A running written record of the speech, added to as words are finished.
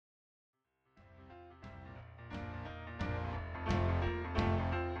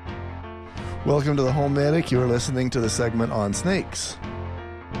Welcome to the HomeMedic. You're listening to the segment on snakes.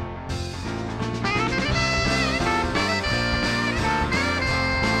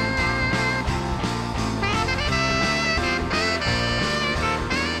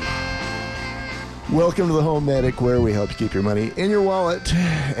 Welcome to the HomeMedic, where we help you keep your money in your wallet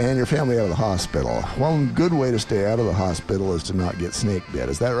and your family out of the hospital. One good way to stay out of the hospital is to not get snake bit.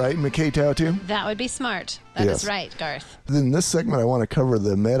 Is that right, McKay Tautu? That would be smart. That is right, Garth. In this segment, I want to cover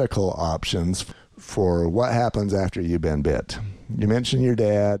the medical options for what happens after you've been bit. You mentioned your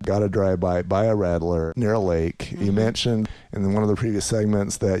dad got a dry bite by a rattler near a lake. Mm-hmm. You mentioned in one of the previous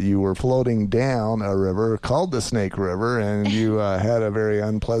segments that you were floating down a river called the Snake River, and you had a very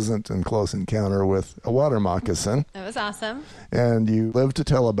unpleasant and close encounter with a water moccasin. That was awesome. And you lived to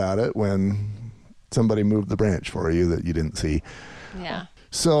tell about it when somebody moved the branch for you that you didn't see. Yeah.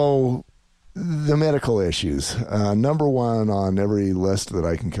 So the medical issues. Number one on every list that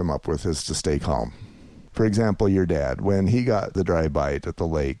I can come up with is to stay calm. For example, your dad, when he got the dry bite at the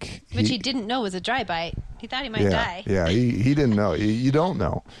lake. Which he didn't know was a dry bite. He thought he might die. Yeah, he didn't know. You don't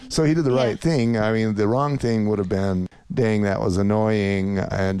know. So he did the right thing. I mean, the wrong thing would have been, dang, that was annoying,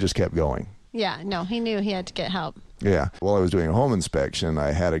 and just kept going. Yeah, no, he knew he had to get help. Yeah. While I was doing a home inspection,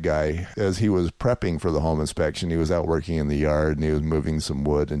 I had a guy, as he was prepping for the home inspection, he was out working in the yard, and he was moving some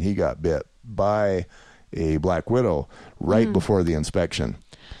wood, and he got bit by a black widow right before the inspection.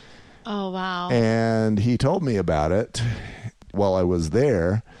 Oh, wow. And he told me about it while I was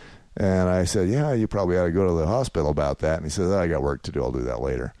there. And I said, yeah, you probably ought to go to the hospital about that. And he said, I got work to do. I'll do that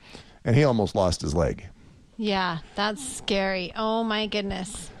later. And he almost lost his leg. Yeah, that's scary. Oh, my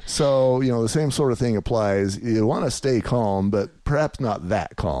goodness. So, the same sort of thing applies. You want to stay calm, but perhaps not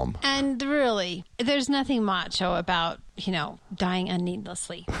that calm. And really, there's nothing macho about, dying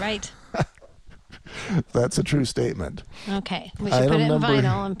unneedlessly, right? That's a true statement. Okay. We should put it in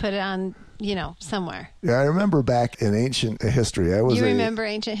vinyl and put it on, somewhere. Yeah, I remember back in ancient history. You remember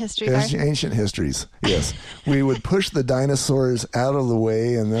ancient history? Ancient histories, yes. We would push the dinosaurs out of the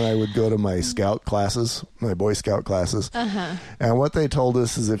way, and then I would go to my scout classes, my Boy Scout classes. Uh-huh. And what they told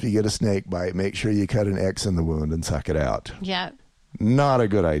us is if you get a snake bite, make sure you cut an X in the wound and suck it out. Yeah. Not a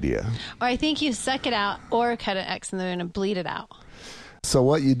good idea. Or I think you suck it out or cut an X in the wound and bleed it out. So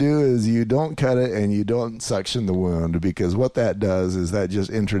what you do is you don't cut it and you don't suction the wound, because what that does is that just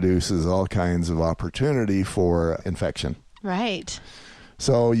introduces all kinds of opportunity for infection. Right.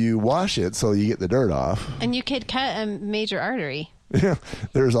 So you wash it so you get the dirt off. And you could cut a major artery. Yeah,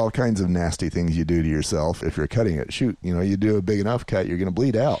 there's all kinds of nasty things you do to yourself if you're cutting it. Shoot, you do a big enough cut, you're going to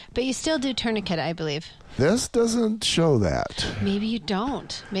bleed out. But you still do tourniquet, I believe. This doesn't show that. Maybe you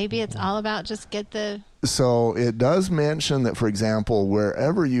don't. Maybe it's all about just get the... So it does mention that, for example,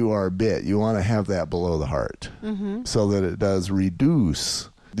 wherever you are bit, you want to have that below the heart so that it does reduce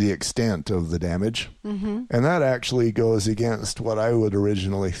the extent of the damage. Mm-hmm. And that actually goes against what I would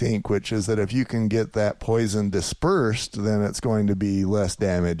originally think, which is that if you can get that poison dispersed, then it's going to be less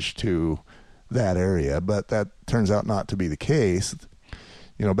damage to that area. But that turns out not to be the case.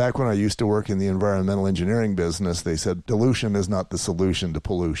 Back when I used to work in the environmental engineering business, they said dilution is not the solution to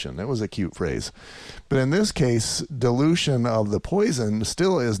pollution. It was a cute phrase. But in this case, dilution of the poison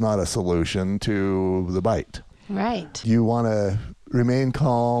still is not a solution to the bite. Right. You want to remain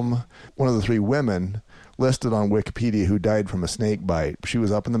calm. One of the 3 women listed on Wikipedia who died from a snake bite, she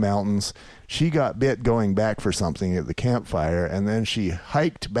was up in the mountains. She got bit going back for something at the campfire, and then she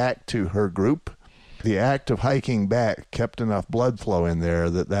hiked back to her group. The act of hiking back kept enough blood flow in there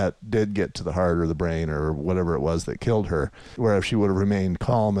that did get to the heart or the brain or whatever it was that killed her. Where if she would have remained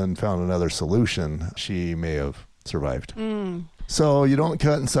calm and found another solution, she may have survived. So you don't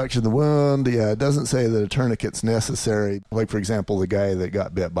cut and suction the wound. Yeah, it doesn't say that a tourniquet's necessary. Like, for example, the guy that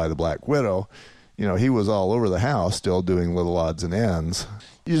got bit by the black widow, he was all over the house still doing little odds and ends.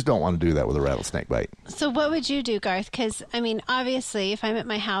 You just don't want to do that with a rattlesnake bite. So what would you do, Garth? Because, obviously, if I'm at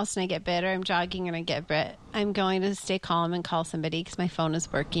my house and I get bit or I'm jogging and I get bit, I'm going to stay calm and call somebody because my phone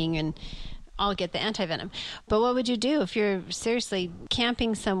is working and I'll get the antivenom. But what would you do if you're seriously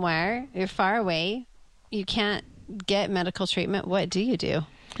camping somewhere, you're far away, you can't get medical treatment? What do you do?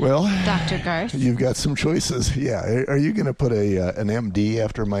 Well, Dr. Garth, you've got some choices. Yeah. Are you going to put an MD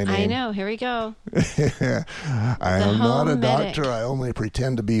after my name? I know. Here we go. I am not a doctor. I only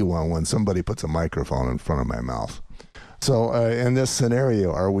pretend to be one when somebody puts a microphone in front of my mouth. So in this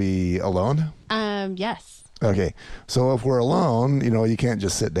scenario, are we alone? Yes. Okay. So if we're alone, you can't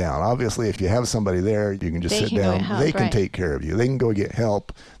just sit down. Obviously, if you have somebody there, you can just sit down. They can take care of you. They can go get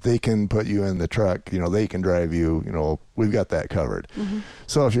help. They can put you in the truck. They can drive you. We've got that covered. Mm-hmm.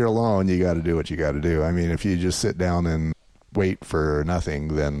 So if you're alone, you got to do what you got to do. If you just sit down and wait for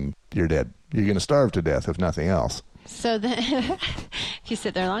nothing, then you're dead. You're going to starve to death if nothing else. So then, if you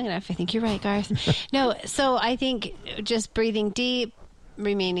sit there long enough, I think you're right, Garth. No, so I think just breathing deep,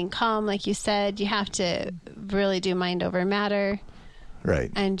 remaining calm, like you said, you have to really do mind over matter.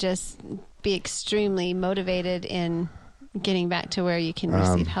 Right. And just be extremely motivated in getting back to where you can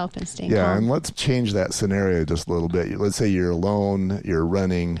receive help and staying calm. Yeah, and let's change that scenario just a little bit. Let's say you're alone, you're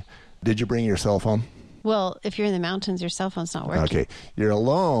running. Did you bring your cell phone? Well, if you're in the mountains, your cell phone's not working. Okay. You're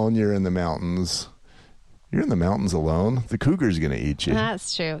alone, you're in the mountains. You're in the mountains alone. The cougar's going to eat you.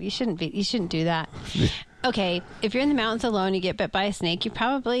 That's true. You shouldn't do that. Okay, if you're in the mountains alone, you get bit by a snake, you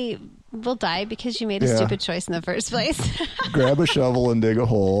probably will die because you made a stupid choice in the first place. Grab a shovel and dig a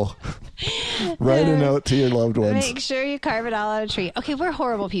hole. Write a note to your loved ones. Make sure you carve it all out of a tree. Okay, we're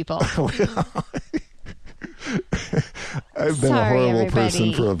horrible people. I've been a horrible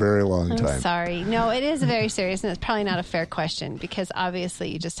person for a very long time. I'm sorry. No, it is very serious, and it's probably not a fair question because obviously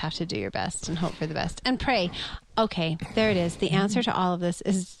you just have to do your best and hope for the best and pray. Okay, there it is. The answer to all of this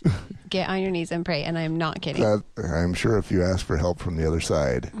is get on your knees and pray, and I'm not kidding. I'm sure if you ask for help from the other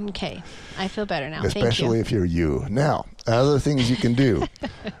side. Okay, I feel better now. Especially if you're you. Now, other things you can do.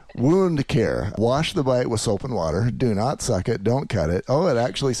 Wound care. Wash the bite with soap and water. Do not suck it. Don't cut it. Oh, it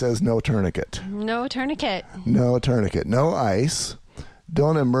actually says no tourniquet. No tourniquet. No tourniquet. No ice.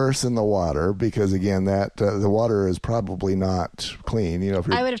 Don't immerse in the water because, again, that the water is probably not clean. You know,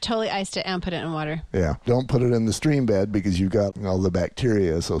 I would have totally iced it and put it in water. Yeah. Don't put it in the stream bed because you've got all the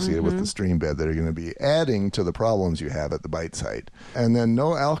bacteria associated with the stream bed that are going to be adding to the problems you have at the bite site. And then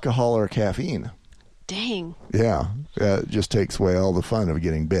no alcohol or caffeine. Dang. Yeah, it just takes away all the fun of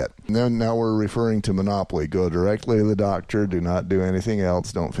getting bit. And then now we're referring to monopoly. Go directly to the doctor. Do not do anything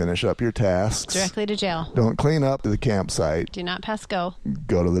else. Don't finish up your tasks. Directly to jail. Don't clean up the campsite. Do not pass go.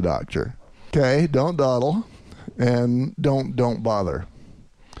 Go to the doctor. Okay, don't dawdle, and don't bother.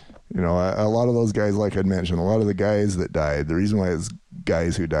 You know, a lot of those guys, like I'd mentioned, a lot of the guys that died, the reason why it's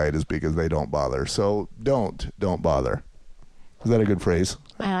guys who died is because they don't bother. So don't bother. Is that a good phrase?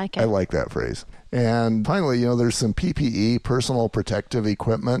 I like it. I like that phrase. And finally, you know, there's some PPE, personal protective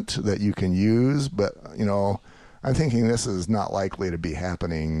equipment that you can use, but, you know, I'm thinking this is not likely to be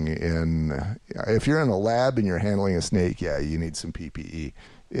happening if you're in a lab and you're handling a snake, yeah, you need some PPE.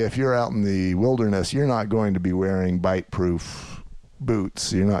 If you're out in the wilderness, you're not going to be wearing bite-proof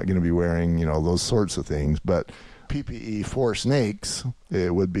boots. You're not going to be wearing, you know, those sorts of things, but PPE for snakes,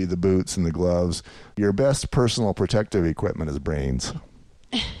 it would be the boots and the gloves. Your best personal protective equipment is brains.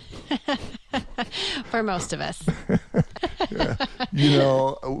 For most of us. Yeah. You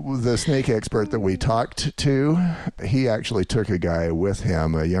know, the snake expert that we talked to, he actually took a guy with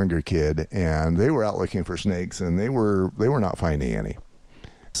him, a younger kid, and they were out looking for snakes, and they were not finding any.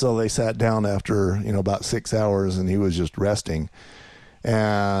 So they sat down after, you know, about 6 hours, and he was just resting.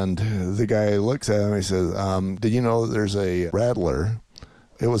 And the guy looks at him and he says, did you know there's a rattler?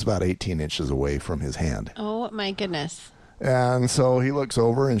 It was about 18 inches away from his hand. Oh, my goodness. And so he looks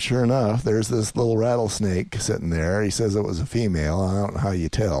over, and sure enough, there's this little rattlesnake sitting there. He says it was a female. I don't know how you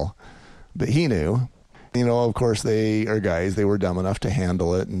tell, but he knew. You know, of course, they are guys. They were dumb enough to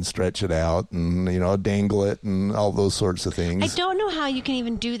handle it and stretch it out and, you know, dangle it and all those sorts of things. I don't know how you can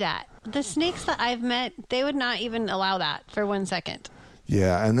even do that. The snakes that I've met, they would not even allow that for 1 second.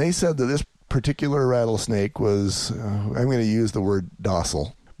 Yeah, and they said that this particular rattlesnake was, I'm going to use the word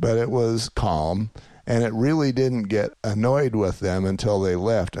docile, but it was calm. And it really didn't get annoyed with them until they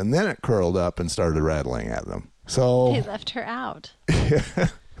left. And then it curled up and started rattling at them. So they left her out.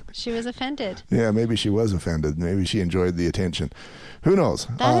 She was offended. Yeah, maybe she was offended. Maybe she enjoyed the attention. Who knows?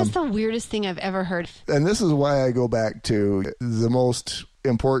 That is the weirdest thing I've ever heard. And this is why I go back to the most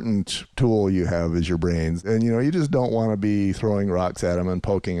important tool you have is your brains. And, you know, you just don't want to be throwing rocks at them and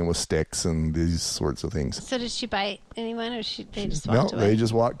poking them with sticks and these sorts of things. So did she bite anyone, or they just walked away? No, they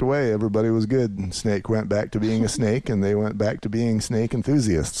just walked away. Everybody was good. And snake went back to being a snake, and they went back to being snake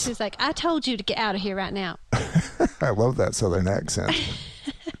enthusiasts. She's like, I told you to get out of here right now. I love that Southern accent.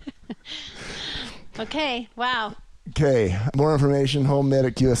 Okay, wow. Okay, more information,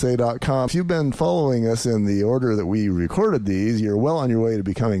 HomeMedicUSA.com. If you've been following us in the order that we recorded these, you're well on your way to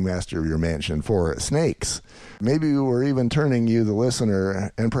becoming master of your mansion for snakes. Maybe we're even turning you, the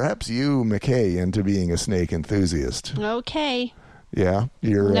listener, and perhaps you, McKay, into being a snake enthusiast. Okay. Yeah?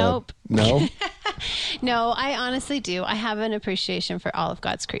 You're Nope. No? No, I honestly do. I have an appreciation for all of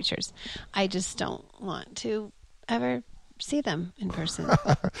God's creatures. I just don't want to ever see them in person.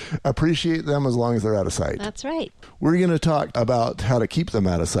 Appreciate them as long as they're out of sight. That's right. We're going to talk about how to keep them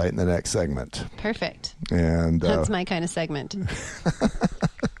out of sight in the next segment. Perfect. And that's my kind of segment.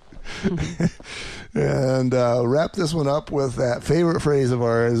 And And wrap this one up with that favorite phrase of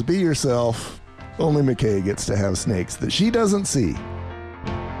ours, be yourself. Only McKay gets to have snakes that she doesn't see.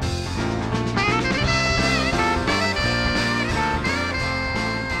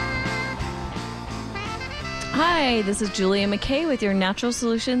 Hi, this is Julia McKay with your Natural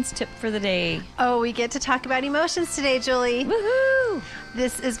Solutions tip for the day. Oh, we get to talk about emotions today, Julie. Woohoo!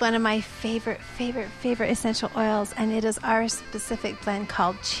 This is one of my favorite essential oils, and it is our specific blend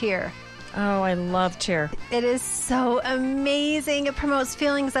called Cheer. Oh, I love cheer. It is so amazing. It promotes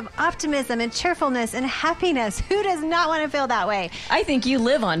feelings of optimism and cheerfulness and happiness. Who does not want to feel that way? I think you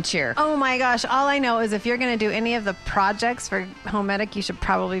live on cheer. Oh my gosh. All I know is if you're going to do any of the projects for HomeMedic, you should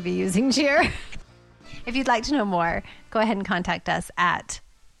probably be using Cheer. If you'd like to know more, go ahead and contact us at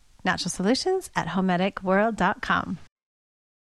naturalsolutions@homemedicworld.com.